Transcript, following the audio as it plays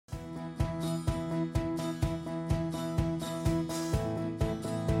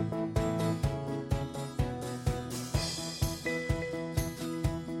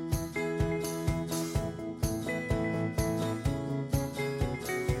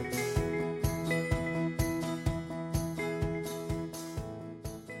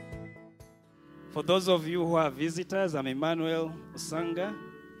For those of you who are visitors, I'm Emmanuel Usanga,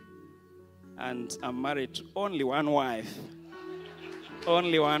 and I'm married to only one wife.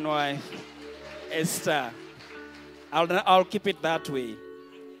 Only one wife, Esther. I'll keep it that way.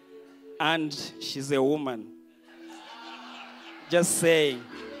 And she's a woman. Just saying.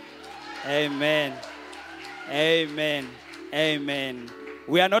 Amen. Amen. Amen.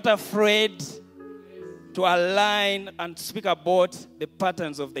 We are not afraid to align and speak about the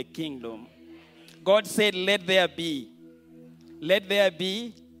patterns of the kingdom. God said, let there be. Let there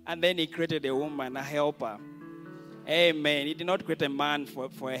be. And then he created a woman, a helper. Amen. He did not create a man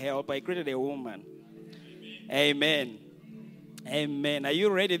for a helper. He created a woman. Amen. Amen. Are you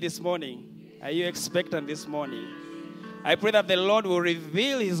ready this morning? Are you expectant this morning? I pray that the Lord will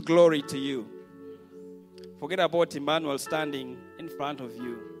reveal his glory to you. Forget about Emmanuel standing in front of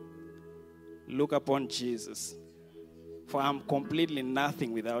you. Look upon Jesus. For I'm completely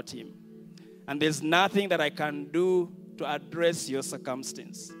nothing without him. And there's nothing that I can do to address your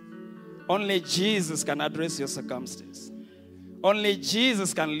circumstance. Only Jesus can address your circumstance. Only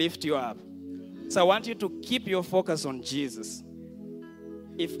Jesus can lift you up. So I want you to keep your focus on Jesus.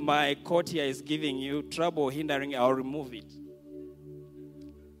 If my coat here is giving you trouble, hindering, I'll remove it.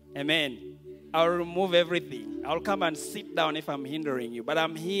 Amen. I'll remove everything. I'll come and sit down if I'm hindering you. But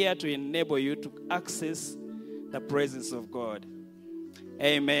I'm here to enable you to access the presence of God.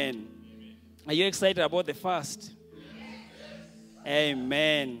 Amen. Are you excited about the fast?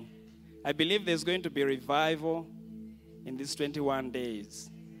 Amen. I believe there's going to be revival in these 21 days.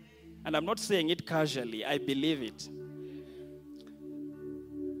 And I'm not saying it casually. I believe it.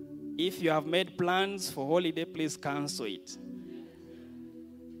 If you have made plans for holiday, please cancel it.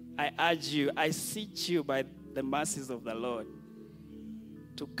 I urge you, I beseech you by the mercies of the Lord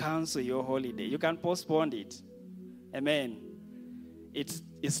to cancel your holiday. You can postpone it. Amen.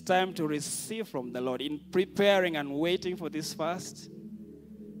 It's time to receive from the Lord. In preparing and waiting for this fast,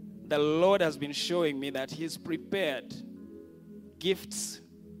 the Lord has been showing me that he's prepared gifts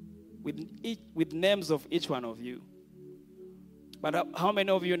with names of each one of you. But how many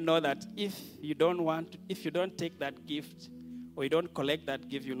of you know that if you don't take that gift or you don't collect that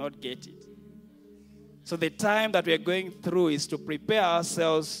gift, you'll not get it? So the time that we are going through is to prepare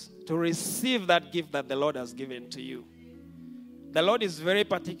ourselves to receive that gift that the Lord has given to you. The Lord is very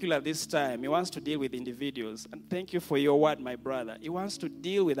particular this time. He wants to deal with individuals. And thank you for your word, my brother. He wants to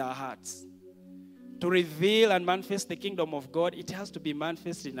deal with our hearts. To reveal and manifest the kingdom of God, it has to be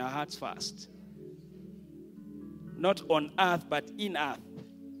manifested in our hearts first. Not on earth, but in earth.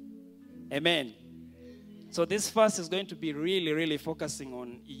 Amen. So this fast is going to be really, really focusing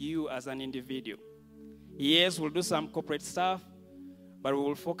on you as an individual. Yes, we'll do some corporate stuff, but we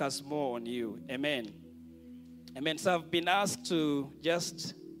will focus more on you. Amen. Amen. So I've been asked to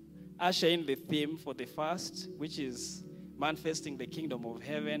just usher in the theme for the fast, which is manifesting the kingdom of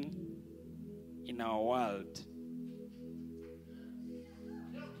heaven in our world.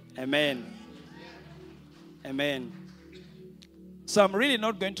 Amen. Amen. So I'm really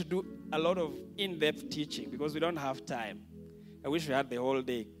not going to do a lot of in-depth teaching because we don't have time. I wish we had the whole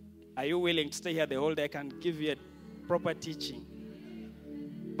day. Are you willing to stay here the whole day? I can give you a proper teaching.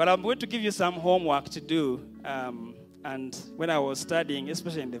 But I'm going to give you some homework to do. And when I was studying,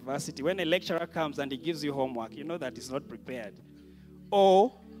 especially in the varsity, when a lecturer comes and he gives you homework, you know that he's not prepared.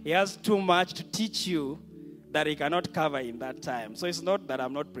 Or he has too much to teach you that he cannot cover in that time. So it's not that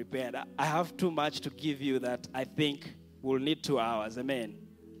I'm not prepared. I have too much to give you that I think will need 2 hours. Amen.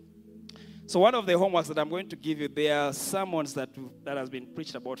 So one of the homeworks that I'm going to give you, there are sermons that has been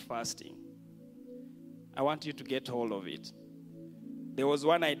preached about fasting. I want you to get hold of it. There was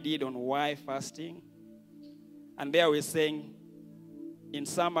one I did on why fasting. And there we're saying, in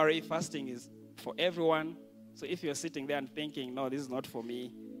summary, fasting is for everyone. So if you're sitting there and thinking, no, this is not for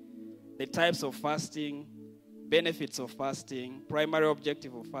me, the types of fasting, benefits of fasting, primary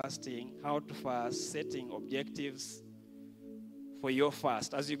objective of fasting, how to fast, setting objectives for your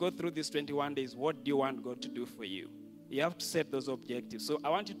fast. As you go through these 21 days, what do you want God to do for you? You have to set those objectives. So I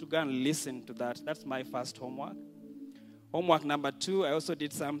want you to go and listen to that. That's my first homework. Homework number 2, I also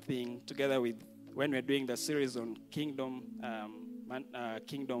did something together with, when we're doing the series on kingdom,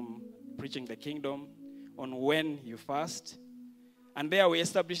 preaching the kingdom, on when you fast. And there we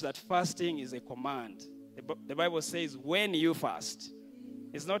established that fasting is a command. The Bible says when you fast.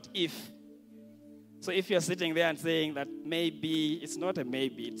 It's not if. So if you're sitting there and saying that maybe, it's not a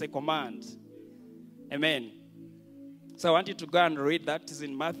maybe, it's a command. Amen. So I want you to go and read that. It's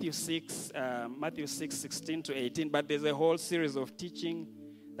in Matthew 6, 16 to 18. But there's a whole series of teaching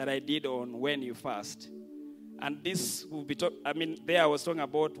that I did on when you fast. And this will be, there I was talking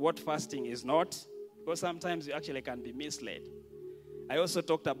about what fasting is not, because sometimes you actually can be misled. I also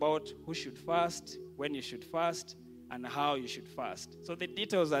talked about who should fast, when you should fast, and how you should fast. So the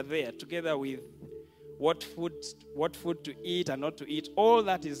details are there, together with what food to eat and not to eat. All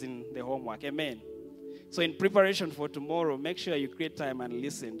that is in the homework. Amen. So in preparation for tomorrow, make sure you create time and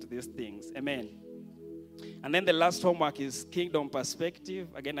listen to these things. Amen. And then the last homework is kingdom perspective.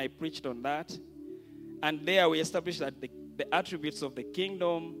 Again, I preached on that. And there we established that the attributes of the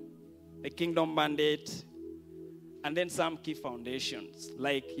kingdom mandate, and then some key foundations,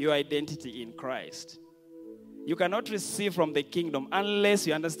 like your identity in Christ. You cannot receive from the kingdom unless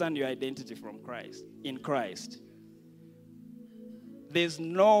you understand your identity from Christ, in Christ. There's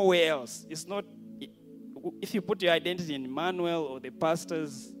nowhere else. It's not, if you put your identity in Emmanuel or the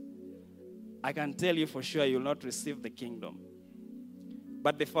pastors, I can tell you for sure you will not receive the kingdom.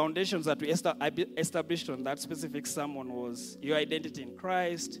 But the foundations that we established on that specific sermon was your identity in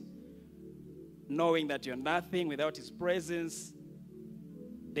Christ, knowing that you're nothing without his presence,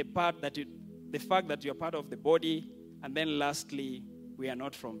 the fact that you're part of the body, and then lastly, we are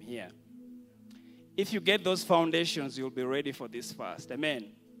not from here. If you get those foundations, you'll be ready for this fast.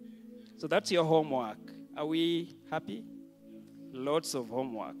 Amen. So that's your homework. Are we happy? Lots of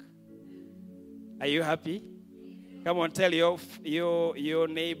homework. Are you happy? Come on, tell your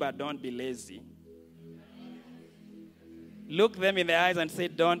neighbor, don't be lazy. Look them in the eyes and say,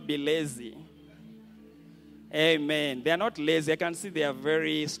 don't be lazy. Amen. They are not lazy. I can see they are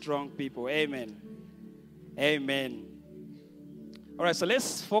very strong people. Amen. Amen. All right, so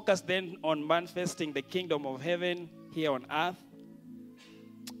let's focus then on manifesting the kingdom of heaven here on earth.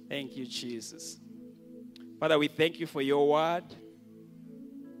 Thank you, Jesus. Father, we thank you for your word.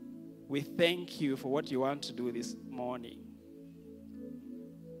 We thank you for what you want to do this morning.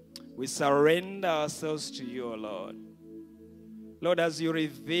 We surrender ourselves to you, Lord. Lord, as you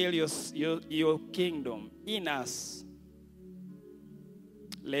reveal your kingdom in us,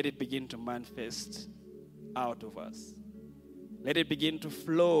 let it begin to manifest out of us. Let it begin to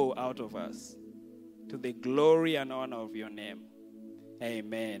flow out of us to the glory and honor of your name.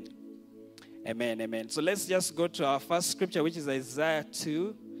 Amen. Amen, amen. So let's just go to our first scripture, which is Isaiah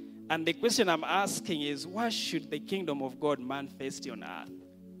 2. And the question I'm asking is, why should the kingdom of God manifest on earth?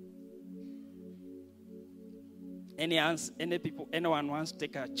 Anyone wants to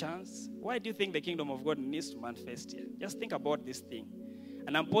take a chance? Why do you think the kingdom of God needs to manifest here? Just think about this thing.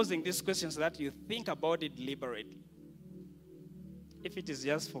 And I'm posing this question so that you think about it deliberately. If it is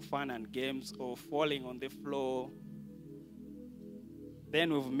just for fun and games or falling on the floor,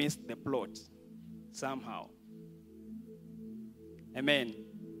 then we've missed the plot somehow. Amen.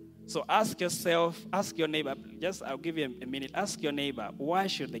 So ask yourself, ask your neighbor, I'll give you a minute. Ask your neighbor, why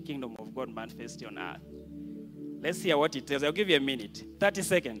should the kingdom of God manifest on earth? Let's hear what it tells. I'll give you a minute. 30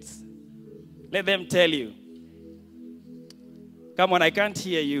 seconds. Let them tell you. Come on, I can't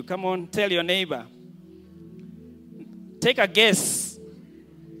hear you. Come on, tell your neighbor. Take a guess.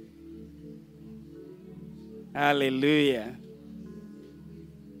 Hallelujah.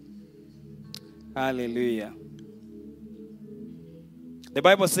 Hallelujah. The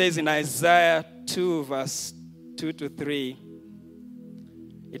Bible says in Isaiah 2, verse 2 to 3,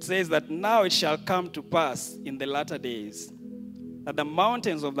 it says that now it shall come to pass in the latter days that the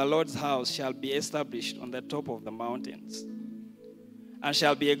mountains of the Lord's house shall be established on the top of the mountains and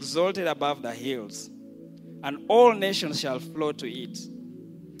shall be exalted above the hills, and all nations shall flow to it.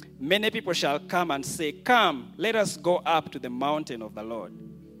 Many people shall come and say, come, let us go up to the mountain of the Lord,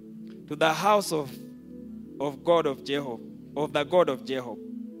 to the house of the God of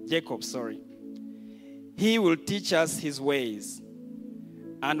Jacob. He will teach us his ways,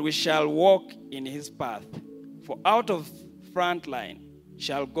 and we shall walk in his path. For out of front line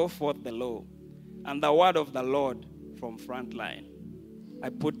shall go forth the law, and the word of the Lord from front line. I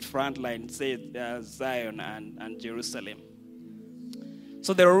put front line, say Zion and Jerusalem.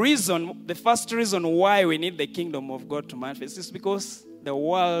 So the first reason why we need the kingdom of God to manifest is because the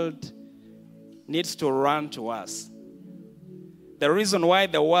world needs to run to us. The reason why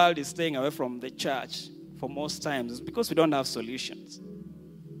the world is staying away from the church for most times is because we don't have solutions.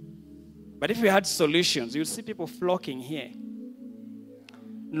 But if we had solutions, you'd see people flocking here.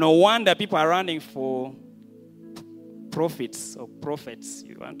 No wonder people are running for prophets,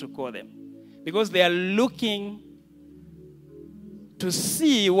 you want to call them. Because they are looking to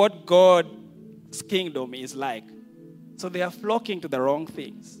see what God's kingdom is like. So they are flocking to the wrong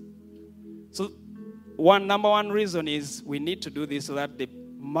things. So number one reason is we need to do this so that the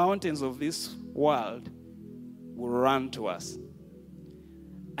mountains of this world will run to us.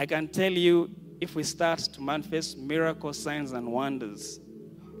 I can tell you if we start to manifest miracles, signs, and wonders,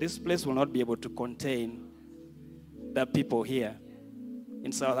 this place will not be able to contain the people here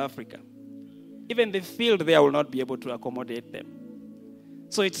in South Africa. Even the field there will not be able to accommodate them.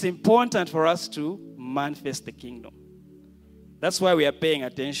 So it's important for us to manifest the kingdom. That's why we are paying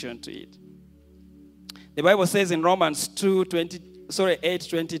attention to it. The Bible says in Romans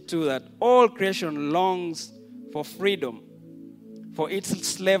 8:22 that all creation longs for freedom, for its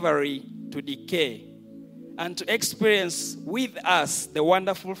slavery to decay, and to experience with us the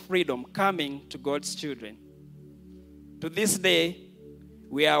wonderful freedom coming to God's children. To this day,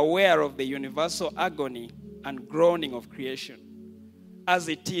 we are aware of the universal agony and groaning of creation, as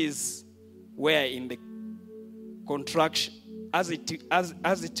it is where in the contraction, as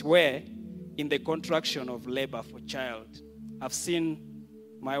it were in the contraction of labor for child. I've seen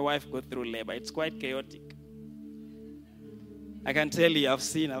my wife go through labor. It's quite chaotic. I can tell you, I've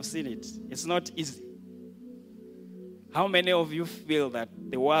seen it. It's not easy. How many of you feel that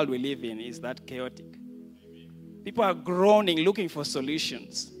the world we live in is that chaotic? People are groaning, looking for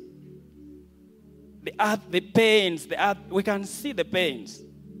solutions. The earth, the pains, we can see the pains.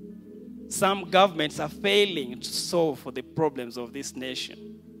 Some governments are failing to solve for the problems of this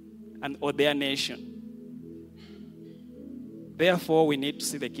nation or their nation. Therefore, we need to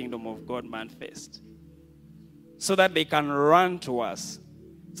see the kingdom of God manifest, so that they can run to us,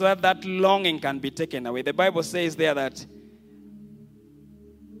 so that that longing can be taken away. The Bible says there that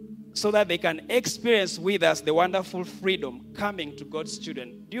so that they can experience with us the wonderful freedom coming to God's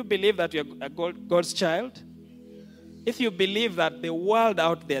children. Do you believe that you're God's child? If you believe that the world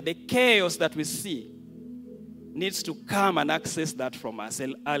out there, the chaos that we see, needs to come and access that from us.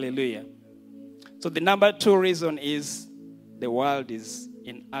 Hallelujah. So the number 2 reason is the world is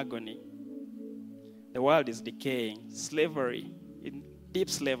in agony. The world is decaying, slavery, in deep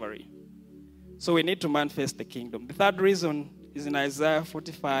slavery. So we need to manifest the kingdom. The 3rd reason is in Isaiah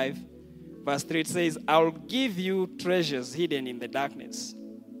 45, verse 3. It says, I'll give you treasures hidden in the darkness,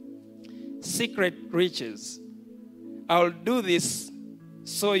 secret riches. I'll do this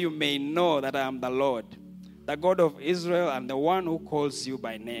so you may know that I am the Lord, the God of Israel, and the one who calls you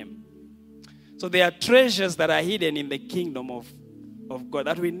by name. So there are treasures that are hidden in the kingdom of God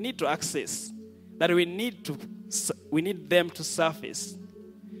that we need to access, that we need them to surface.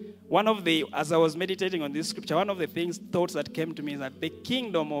 As I was meditating on this scripture, one of the thoughts that came to me is that the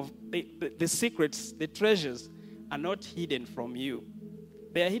kingdom of the secrets, the treasures, are not hidden from you.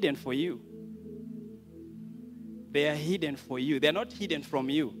 They are hidden for you. They are hidden for you. They are not hidden from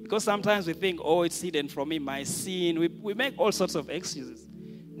you. Because sometimes we think, oh, it's hidden from me, my sin. We make all sorts of excuses.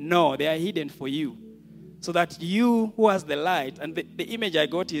 No, they are hidden for you. So that you who has the light, and the image I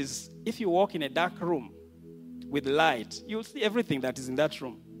got is, if you walk in a dark room with light, you'll see everything that is in that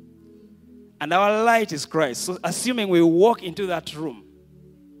room. And our light is Christ. So assuming we walk into that room,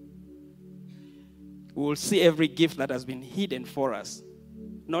 we will see every gift that has been hidden for us,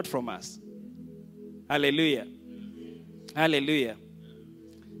 not from us. Hallelujah. Hallelujah.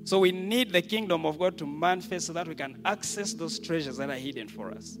 So we need the kingdom of God to manifest so that we can access those treasures that are hidden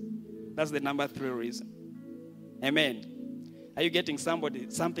for us. That's the number 3 reason. Amen. Are you getting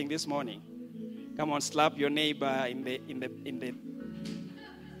something this morning? Come on, slap your neighbor in the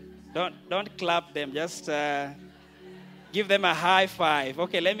Don't clap them, just give them a high five.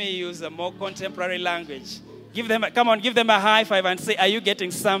 Okay, let me use a more contemporary language. Give them a high five and say, are you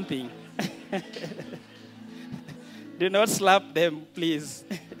getting something? Do not slap them, please.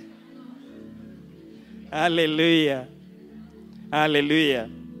 Hallelujah. Hallelujah.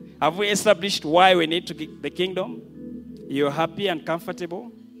 Have we established why we need to get the kingdom? You're happy and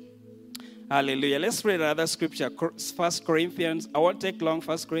comfortable? Hallelujah. Let's read another scripture. 1 Corinthians, I won't take long.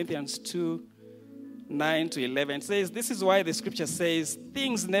 1 Corinthians 2, 9 to 11. It says, this is why the scripture says,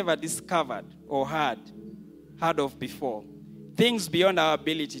 things never discovered or heard of before. Things beyond our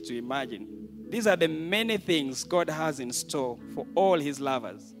ability to imagine. These are the many things God has in store for all his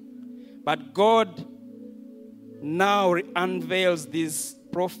lovers. But God now unveils these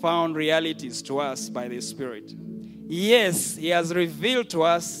profound realities to us by the Spirit. Yes, he has revealed to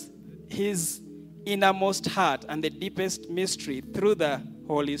us his innermost heart and the deepest mystery through the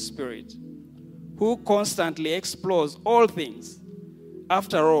Holy Spirit, who constantly explores all things.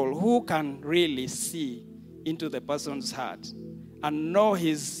 After all, who can really see into the person's heart and know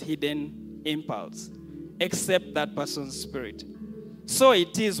his hidden impulse except that person's spirit? So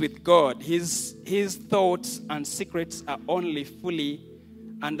it is with God. His thoughts and secrets are only fully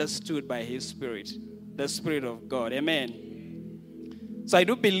understood by his Spirit, the Spirit of God. Amen. So I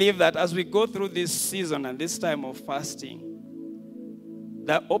do believe that as we go through this season and this time of fasting,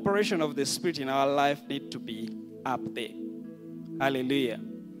 the operation of the Spirit in our life need to be up there. Hallelujah.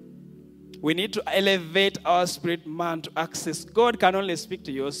 We need to elevate our spirit man to access. God can only speak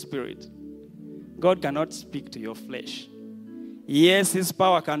to your spirit. God cannot speak to your flesh. Yes, his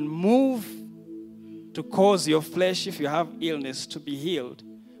power can move to cause your flesh, if you have illness, to be healed.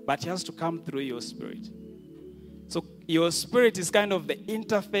 But it has to come through your spirit. So your spirit is kind of the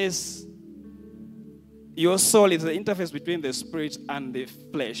interface. Your soul is the interface between the spirit and the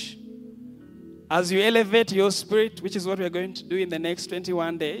flesh. As you elevate your spirit, which is what we're going to do in the next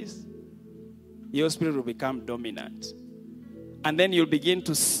 21 days, your spirit will become dominant. And then you'll begin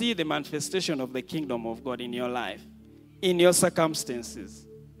to see the manifestation of the kingdom of God in your life, in your circumstances.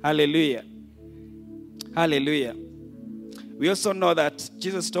 Hallelujah. Hallelujah. We also know that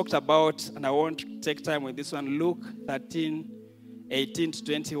Jesus talked about, and I won't take time with this one, Luke 13, 18 to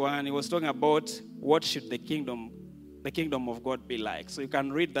 21. He was talking about what should the kingdom of God be like. So you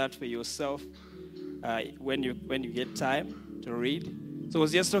can read that for yourself when you get time to read. So I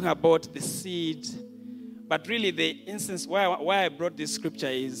was just talking about the seed. But really the instance why I brought this scripture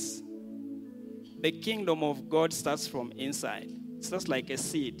is the kingdom of God starts from inside. It starts like a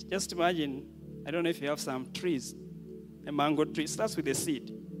seed. Just imagine, I don't know if you have some trees, a mango tree. It starts with a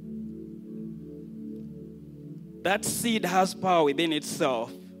seed. That seed has power within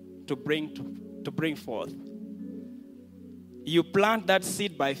itself to bring forth. You plant that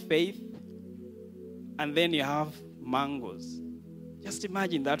seed by faith, and then you have mangoes. Just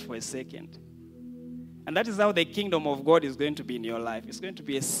imagine that for a second. And that is how the kingdom of God is going to be in your life. It's going to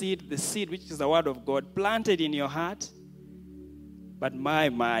be a seed, the seed which is the word of God, planted in your heart. But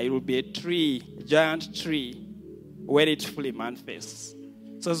it will be a tree, a giant tree, where it fully manifests.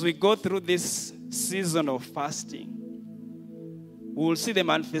 So as we go through this season of fasting, we will see the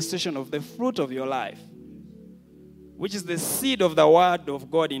manifestation of the fruit of your life, which is the seed of the word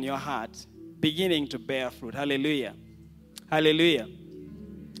of God in your heart, beginning to bear fruit. Hallelujah. Hallelujah.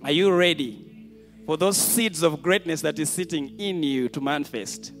 Are you ready for those seeds of greatness that is sitting in you to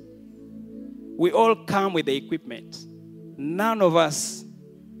manifest? We all come with the equipment. None of us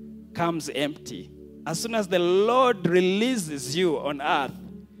comes empty. As soon as the Lord releases you on earth,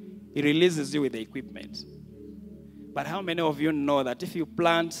 he releases you with the equipment. But how many of you know that if you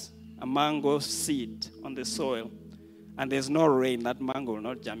plant a mango seed on the soil and there's no rain, that mango will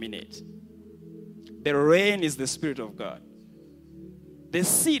not germinate? The rain is the Spirit of God. The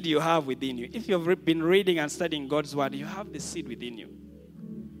seed you have within you. If you've been reading and studying God's word, you have the seed within you.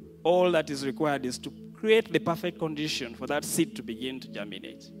 All that is required is to create the perfect condition for that seed to begin to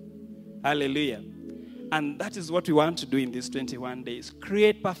germinate. Hallelujah. And that is what we want to do in these 21 days.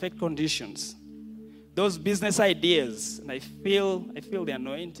 Create perfect conditions. Those business ideas, and I feel the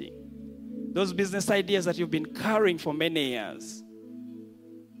anointing. Those business ideas that you've been carrying for many years,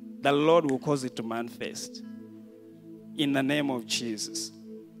 the Lord will cause it to manifest. In the name of Jesus.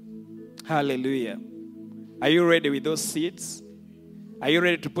 Hallelujah. Are you ready with those seeds? Are you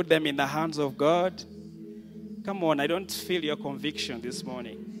ready to put them in the hands of God? Come on, I don't feel your conviction this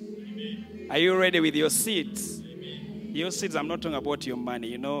morning. Are you ready with your seeds? Your seeds, I'm not talking about your money.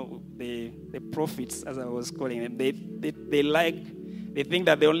 You know, the prophets, as I was calling them, they think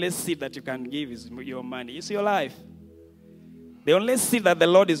that the only seed that you can give is your money. It's your life. The only seed that the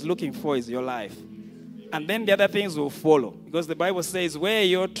Lord is looking for is your life. And then the other things will follow. Because the Bible says, where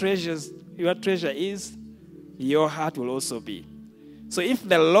your treasure is, your heart will also be. So if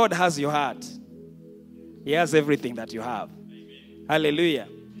the Lord has your heart, he has everything that you have. Amen. Hallelujah.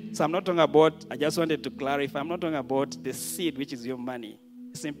 So I'm not talking about, I just wanted to clarify, I'm not talking about the seed, which is your money.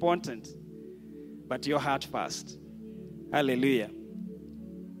 It's important. But your heart first. Hallelujah.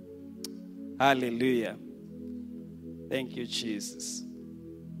 Hallelujah. Thank you, Jesus.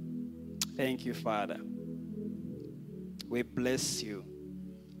 Thank you, Father. We bless you.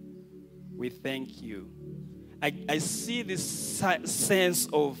 We thank you. I see this sense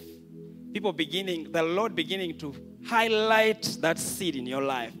of people the Lord beginning to highlight that seed in your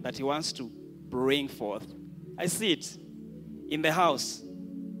life that he wants to bring forth. I see it in the house.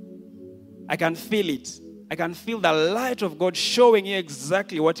 I can feel it. I can feel the light of God showing you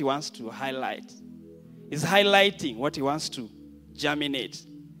exactly what he wants to highlight. He's highlighting what he wants to germinate.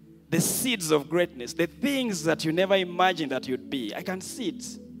 The seeds of greatness, the things that you never imagined that you'd be. I can see it.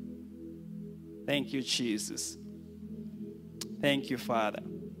 Thank you, Jesus. Thank you, Father.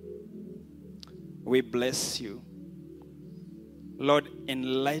 We bless you. Lord,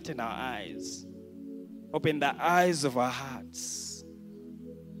 enlighten our eyes. Open the eyes of our hearts.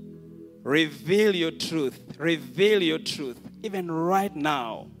 Reveal your truth. Reveal your truth. Even right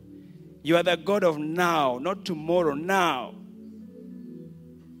now. You are the God of now, not tomorrow, now.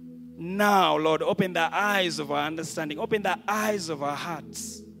 Now, Lord, open the eyes of our understanding, open the eyes of our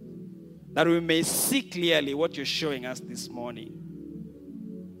hearts, that we may see clearly what you're showing us this morning.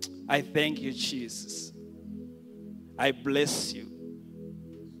 I thank you, Jesus. I bless you.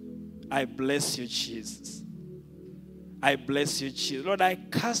 I bless you, Jesus. I bless you, Jesus. Lord, I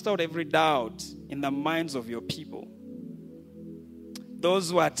cast out every doubt in the minds of your people.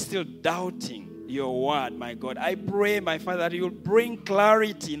 Those who are still doubting your word, my God, I pray, my Father, that you'll bring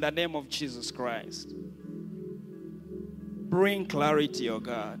clarity in the name of Jesus Christ. Bring clarity, oh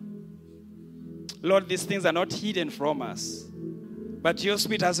God. Lord, these things are not hidden from us, but your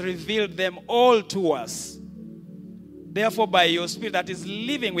Spirit has revealed them all to us. Therefore, by your Spirit that is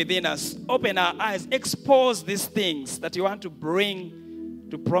living within us, open our eyes, expose these things that you want to bring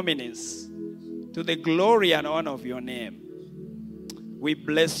to prominence, to the glory and honor of your name. We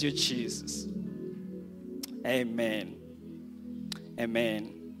bless you, Jesus. Amen. Amen.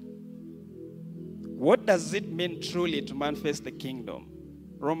 What does it mean truly to manifest the kingdom?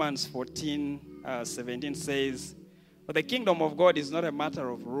 Romans 14:17 says, "For the kingdom of God is not a matter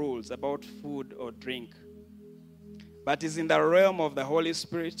of rules about food or drink, but is in the realm of the Holy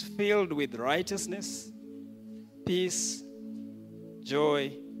Spirit, filled with righteousness, peace,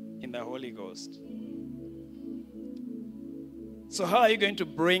 joy in the Holy Ghost." So how are you going to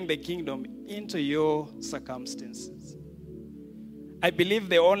bring the kingdom into your circumstances? I believe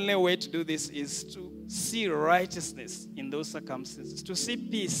the only way to do this is to see righteousness in those circumstances, to see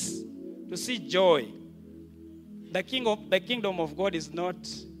peace, to see joy. The kingdom of God is not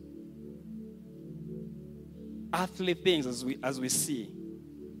earthly things as we see.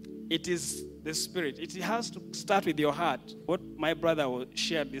 It is the Spirit. It has to start with your heart. What my brother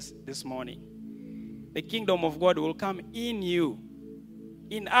shared this morning. The kingdom of God will come in you,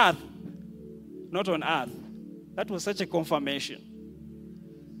 in earth, not on earth. That was such a confirmation.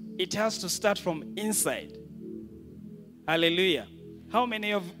 It has to start from inside. Hallelujah. How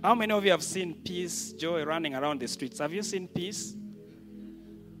many of you have seen peace, joy running around the streets? Have you seen peace?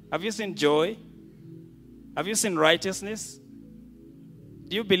 Have you seen joy? Have you seen righteousness?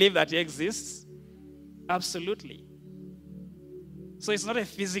 Do you believe that it exists? Absolutely. So it's not a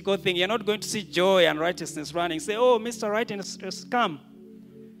physical thing. You're not going to see joy and righteousness running. Say, "Oh, Mr. Righteousness, come.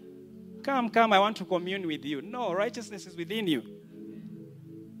 Come, I want to commune with you." No, righteousness is within you.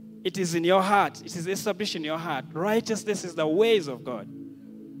 It is in your heart. It is established in your heart. Righteousness is the ways of God.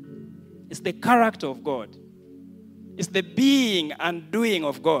 It's the character of God. It's the being and doing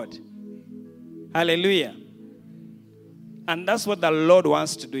of God. Hallelujah. And that's what the Lord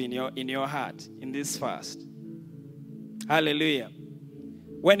wants to do in your heart in this fast. Hallelujah.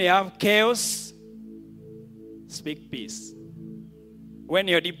 When you have chaos, speak peace. When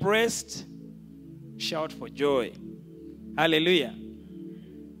you're depressed, shout for joy. Hallelujah.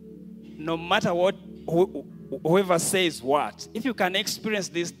 No matter what, whoever says what, if you can experience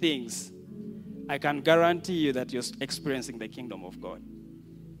these things, I can guarantee you that you're experiencing the kingdom of God.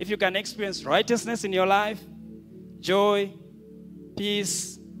 If you can experience righteousness in your life, joy,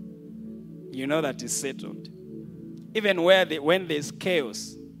 peace, you know that it's settled. Even when there's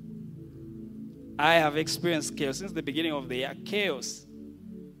chaos, I have experienced chaos since the beginning of the year, chaos.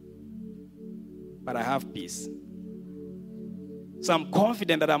 But I have peace. So I'm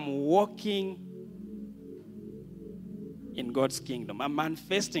confident that I'm walking in God's kingdom. I'm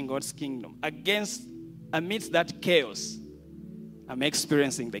manifesting God's kingdom. Amidst that chaos, I'm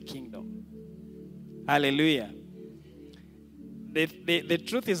experiencing the kingdom. Hallelujah. The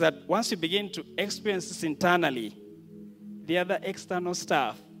truth is that once you begin to experience this internally, the other external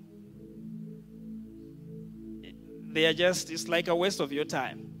stuff, it's like a waste of your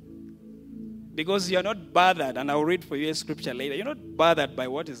time. Because you're not bothered, and I'll read for you a scripture later, you're not bothered by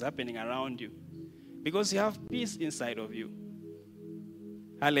what is happening around you. Because you have peace inside of you.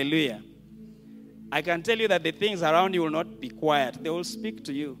 Hallelujah. I can tell you that the things around you will not be quiet. They will speak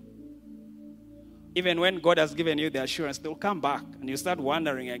to you. Even when God has given you the assurance, they'll come back and you start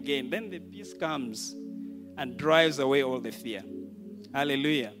wondering again. Then the peace comes and drives away all the fear.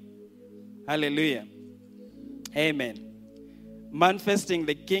 Hallelujah. Hallelujah. Amen. Manifesting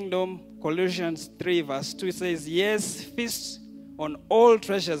the kingdom, Colossians 3 verse 2 says, "Yes, feast on all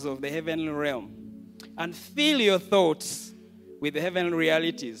treasures of the heavenly realm and fill your thoughts with the heavenly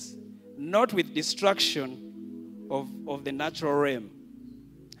realities, not with distraction of the natural realm."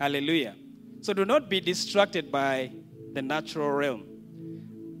 Hallelujah. So do not be distracted by the natural realm.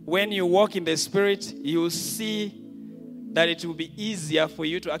 When you walk in the Spirit, you will see that it will be easier for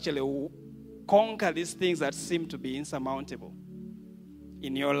you to actually conquer these things that seem to be insurmountable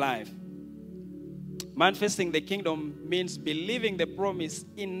in your life. Manifesting the kingdom means believing the promise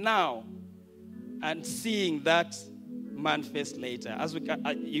in now and seeing that manifest later.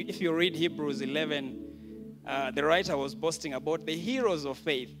 If you read Hebrews 11, the writer was boasting about the heroes of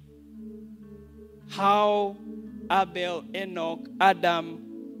faith. How Abel, Enoch, Adam,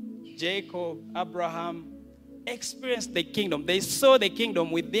 Jacob, Abraham experienced the kingdom. They saw the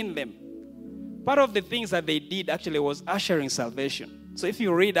kingdom within them. Part of the things that they did actually was ushering salvation. So if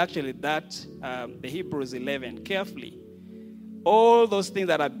you read actually that, the Hebrews 11 carefully, all those things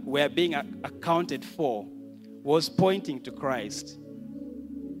that were being accounted for was pointing to Christ.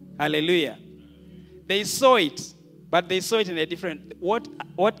 Hallelujah. They saw it, but they saw it in a different... What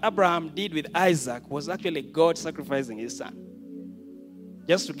Abraham did with Isaac was actually God sacrificing his son.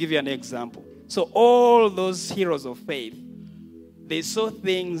 Just to give you an example. So all those heroes of faith, they saw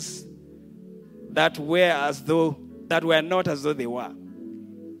things that were not as though they were.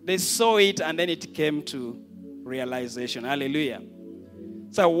 They saw it and then it came to realization. Hallelujah.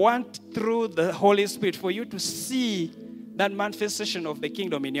 So I want through the Holy Spirit for you to see that manifestation of the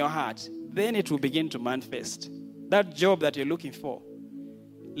kingdom in your heart. Then it will begin to manifest. That job that you're looking for.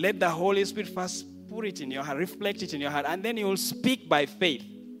 Let the Holy Spirit first put it in your heart, reflect it in your heart, and then you will speak by faith.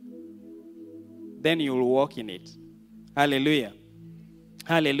 Then you will walk in it. Hallelujah.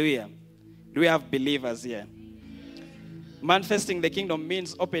 Hallelujah. Do we have believers here? Manifesting the kingdom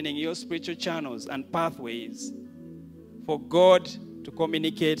means opening your spiritual channels and pathways for God to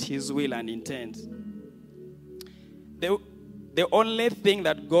communicate his will and intent. The only thing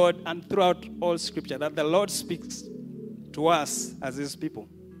that God, and throughout all scripture, that the Lord speaks to us as his people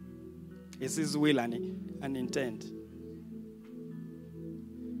is his will and intent.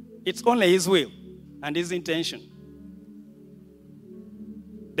 It's only his will and his intention.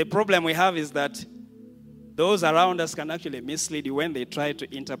 The problem we have is that those around us can actually mislead you when they try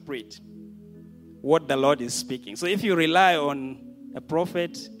to interpret what the Lord is speaking. So if you rely on a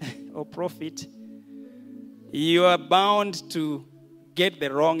prophet or prophet, you are bound to get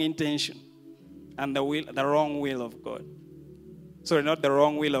the wrong intention and the wrong will of God. Sorry, not the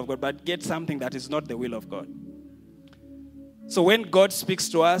wrong will of God, but get something that is not the will of God. So when God speaks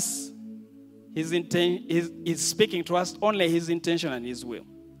to us, he's speaking to us only his intention and his will.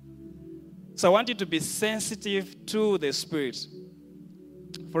 So I want you to be sensitive to the Spirit.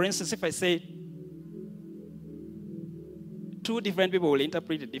 For instance, if I say, two different people will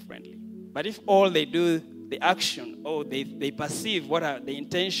interpret it differently. But if all they do, the action, or they perceive the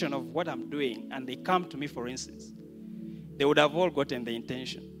intention of what I'm doing, and they come to me, for instance, they would have all gotten the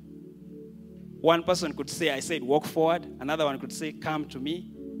intention. One person could say, I said, walk forward. Another one could say, come to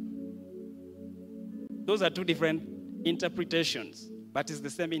me. Those are two different interpretations, but it's the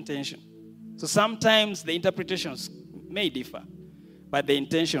same intention. So sometimes the interpretations may differ, but the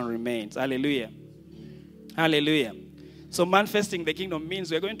intention remains. Hallelujah. Hallelujah. So manifesting the kingdom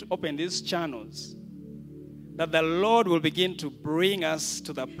means we're going to open these channels that the Lord will begin to bring us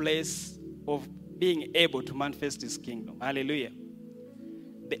to the place of being able to manifest his kingdom. Hallelujah.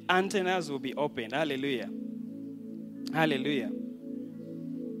 The antennas will be opened. Hallelujah. Hallelujah.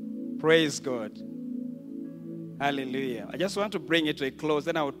 Praise God. Hallelujah. I just want to bring it to a close.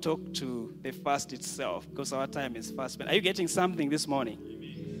 Then I will talk to the fast itself because our time is fast. Are you getting something this morning?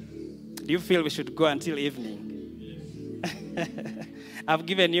 Do you feel we should go until evening? I've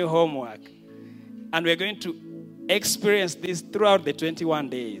given you homework. And we're going to experience this throughout the 21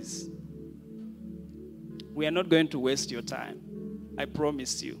 days. We are not going to waste your time. I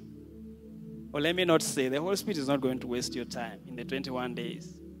promise you. Or let me not say, the Holy Spirit is not going to waste your time in the 21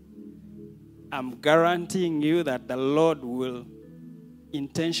 days. I'm guaranteeing you that the Lord will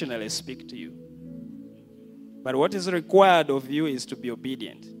intentionally speak to you. But what is required of you is to be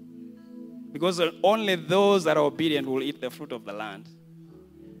obedient. Because only those that are obedient will eat the fruit of the land.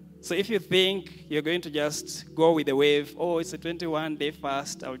 So if you think you're going to just go with the wave, oh, it's a 21-day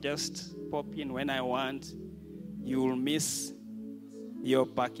fast, I'll just pop in when I want, you will miss your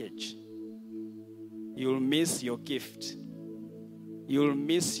package. You'll miss your gift. You'll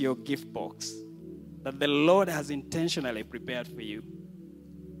miss your gift box that the Lord has intentionally prepared for you.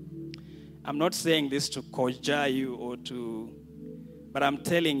 I'm not saying this to conjure you but I'm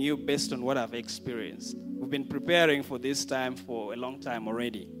telling you based on what I've experienced. We've been preparing for this time for a long time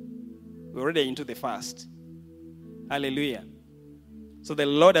already. We're already into the fast. Hallelujah. So the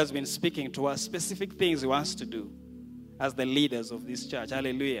Lord has been speaking to us specific things he wants to do as the leaders of this church.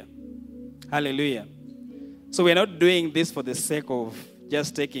 Hallelujah. Hallelujah. So we're not doing this for the sake of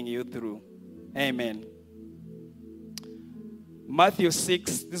just taking you through. Amen. Matthew 6,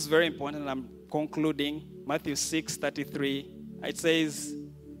 this is very important, I'm concluding. Matthew 6:33, it says,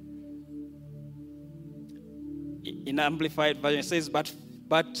 in Amplified Version, it says,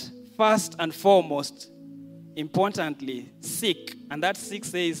 but first and foremost, importantly, seek. And that seek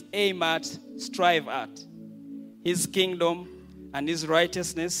says, aim at, strive at his kingdom and his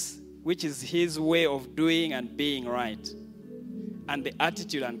righteousness, which is his way of doing and being right, and the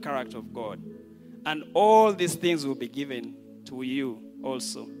attitude and character of God. And all these things will be given to you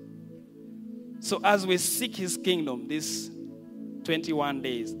also. So as we seek his kingdom these 21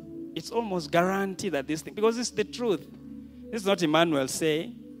 days, it's almost guaranteed that this thing, because it's the truth. This is not Emmanuel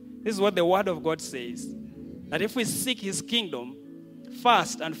saying. This is what the word of God says. That if we seek his kingdom,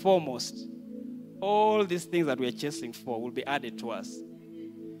 first and foremost, all these things that we're chasing for will be added to us.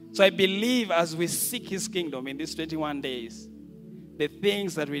 So I believe as we seek his kingdom in these 21 days, the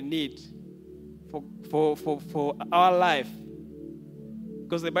things that we need for our life,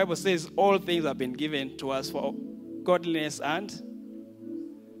 because the Bible says all things have been given to us for godliness and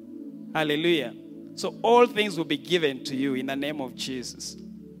hallelujah. So all things will be given to you in the name of Jesus.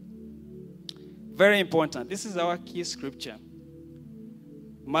 Very important. This is our key scripture.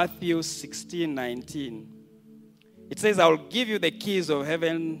 Matthew 16:19. It says, I will give you the keys of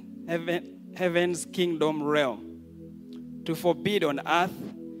heaven's kingdom realm, to forbid on earth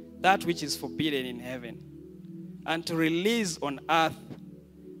that which is forbidden in heaven, and to release on earth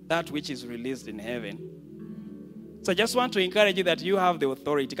that which is released in heaven. So I just want to encourage you that you have the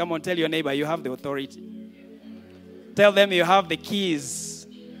authority. Come on, tell your neighbor you have the authority. Tell them you have the keys.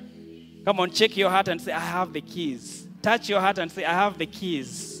 Come on, check your heart and say, I have the keys. Touch your heart and say, I have the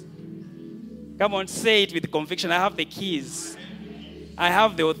keys. Come on, say it with conviction. I have the keys. I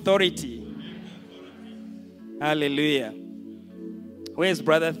have the authority. Hallelujah. Where's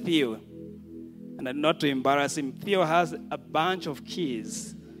Brother Theo? And not to embarrass him, Theo has a bunch of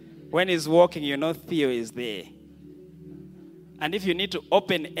keys. When he's walking, you know Theo is there. And if you need to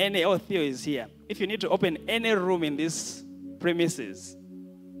open Theo is here. If you need to open any room in this premises,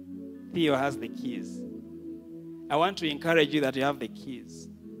 Theo has the keys. I want to encourage you that you have the keys.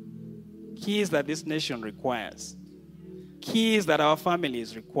 Keys that this nation requires. Keys that our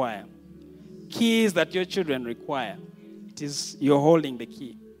families require. Keys that your children require. It is you're holding the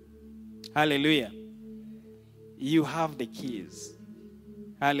key. Hallelujah. You have the keys.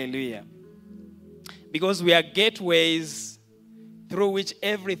 Hallelujah. Because we are gateways through which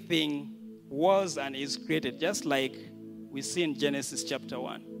everything was and is created, just like we see in Genesis chapter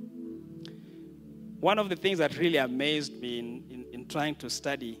 1. One of the things that really amazed me in trying to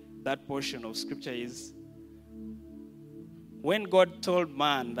study that portion of scripture is when God told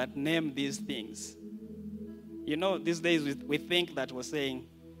man that name these things. You know, these days we think that we're saying,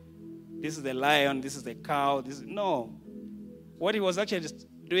 this is the lion, this is the cow. No. What he was actually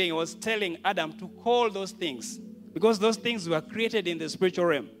doing was telling Adam to call those things, because those things were created in the spiritual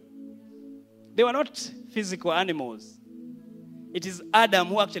realm. They were not physical animals. It is Adam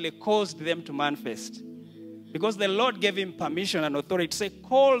who actually caused them to manifest, because the Lord gave him permission and authority to say,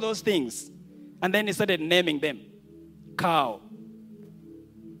 call those things. And then he started naming them. Cow.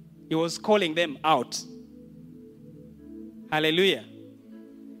 He was calling them out. Hallelujah.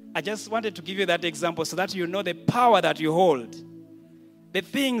 I just wanted to give you that example so that you know the power that you hold. The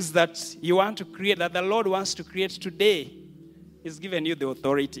things that you want to create, that the Lord wants to create today, He's given you the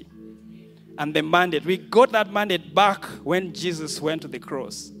authority and the mandate. We got that mandate back when Jesus went to the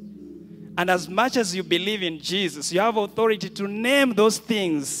cross. And as much as you believe in Jesus, you have authority to name those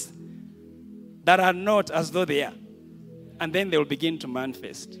things that are not as though they are. And then they will begin to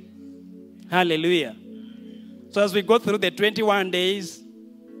manifest. Hallelujah. So as we go through the 21 days,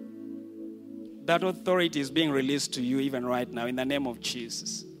 that authority is being released to you even right now in the name of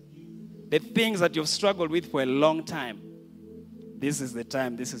Jesus. The things that you've struggled with for a long time, this is the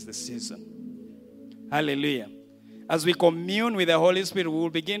time, this is the season. Hallelujah. As we commune with the Holy Spirit, we will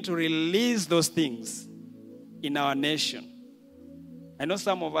begin to release those things in our nation. I know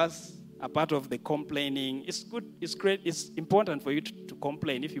some of us are part of the complaining. It's good, it's great, it's important for you to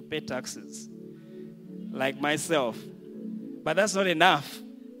complain if you pay taxes, like myself. But that's not enough.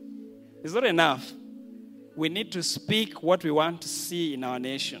 It's not enough. We need to speak what we want to see in our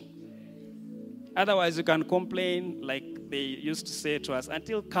nation. Otherwise, you can complain like they used to say to us,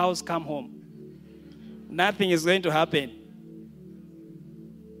 until cows come home. Nothing is going to happen.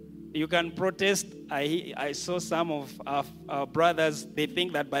 You can protest. I saw some of our brothers, they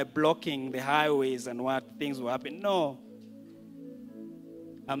think that by blocking the highways and what things will happen. No.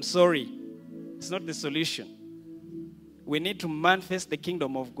 I'm sorry. It's not the solution. We need to manifest the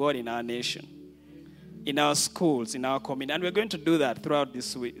kingdom of God in our nation, in our schools, in our community. And we're going to do that throughout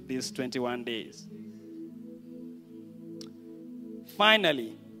these 21 days.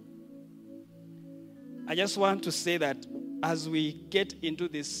 Finally, I just want to say that as we get into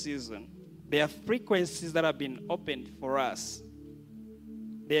this season, there are frequencies that have been opened for us.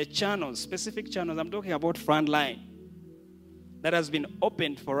 There are channels, specific channels. I'm talking about Frontline, that has been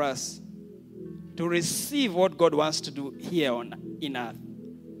opened for us to receive what God wants to do here in earth.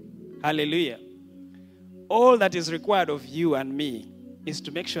 Hallelujah. All that is required of you and me is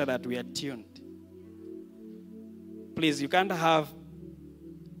to make sure that we are tuned. Please, you can't have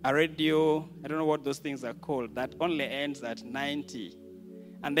a radio, I don't know what those things are called, that only ends at 90.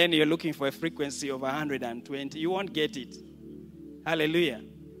 And then you're looking for a frequency of 120. You won't get it. Hallelujah.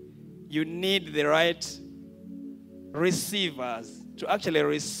 You need the right receivers to actually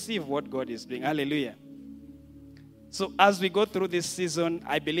receive what God is doing. Hallelujah. So as we go through this season,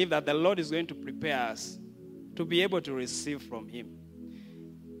 I believe that the Lord is going to prepare us to be able to receive from Him.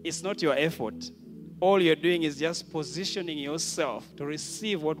 It's not your effort. All you're doing is just positioning yourself to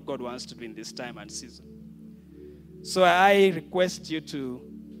receive what God wants to do in this time and season. So I request you to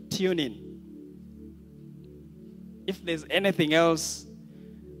tune in. If there's anything else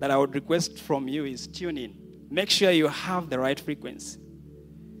that I would request from you is tune in. Make sure you have the right frequency.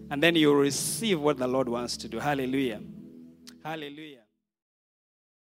 And then you'll receive what the Lord wants to do. Hallelujah. Hallelujah.